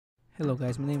Hello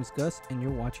guys, my name is Gus and you're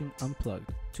watching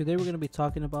Unplugged. Today we're going to be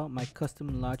talking about my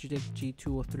custom Logitech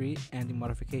G203 and the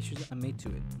modifications I made to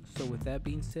it. So with that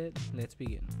being said, let's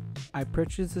begin. I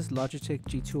purchased this Logitech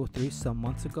G203 some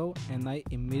months ago and I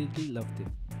immediately loved it.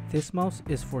 This mouse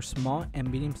is for small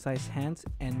and medium sized hands,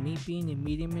 and me being a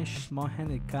medium-ish small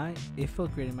handed guy, it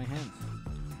felt great in my hands.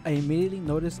 I immediately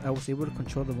noticed I was able to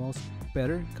control the mouse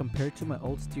better compared to my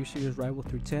old SteelSeries Rival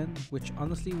 310, which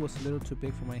honestly was a little too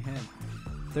big for my hand.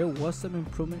 There was some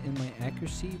improvement in my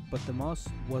accuracy, but the mouse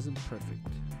wasn't perfect.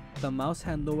 The mouse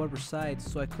had no rubber sides,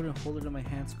 so I couldn't hold it in my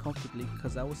hands comfortably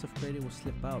because I was afraid it would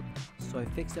slip out. So I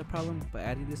fixed that problem by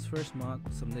adding this first mod,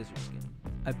 some laser skin.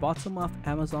 I bought some off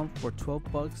Amazon for 12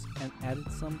 bucks and added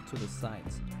some to the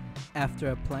sides.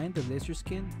 After applying the laser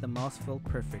skin, the mouse felt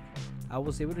perfect. I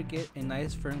was able to get a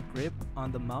nice firm grip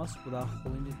on the mouse without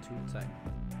holding it too tight.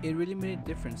 It really made a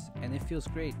difference and it feels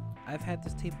great. I've had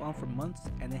this tape on for months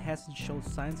and it hasn't shown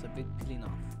signs of it peeling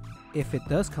off. If it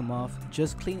does come off,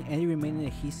 just clean any remaining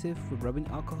adhesive with rubbing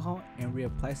alcohol and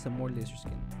reapply some more laser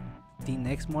skin. The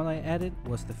next mod I added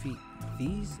was the feet.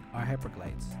 These are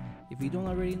hyperglides. If you don't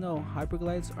already know,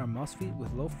 hyperglides are mouse feet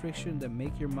with low friction that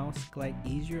make your mouse glide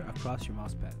easier across your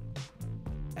mousepad.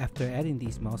 After adding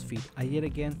these mouse feet, I yet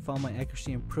again found my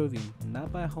accuracy improving,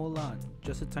 not by a whole lot,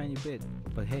 just a tiny bit,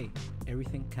 but hey,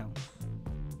 everything counts.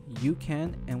 You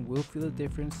can and will feel the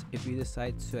difference if you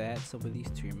decide to add some of these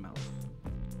to your mouse.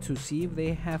 To see if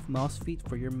they have mouse feet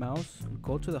for your mouse,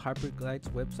 go to the Hyperglides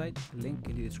website, link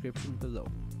in the description below.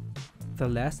 The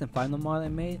last and final mod I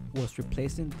made was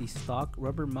replacing the stock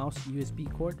rubber mouse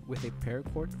USB cord with a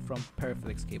paracord from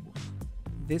Paraflex cables.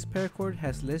 This paracord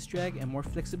has less drag and more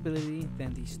flexibility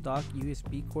than the stock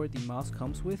USB cord the mouse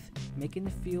comes with, making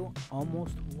it feel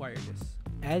almost wireless.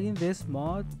 Adding this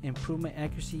mod improved my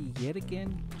accuracy yet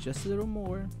again, just a little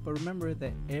more, but remember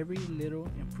that every little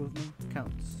improvement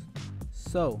counts.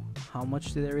 So, how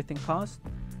much did everything cost?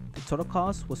 The total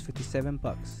cost was 57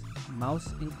 bucks,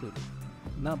 mouse included.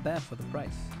 Not bad for the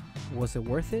price. Was it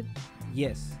worth it?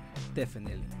 Yes,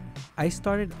 definitely. I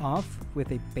started off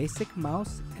with a basic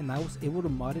mouse and I was able to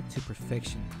mod it to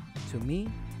perfection. To me,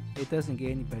 it doesn't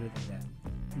get any better than that.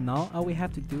 Now all we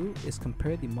have to do is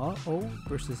compare the Model O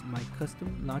versus my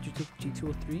custom Logitech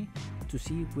G203 to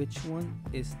see which one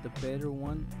is the better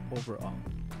one overall.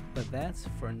 But that's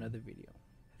for another video.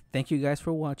 Thank you guys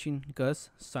for watching. Gus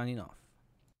signing off.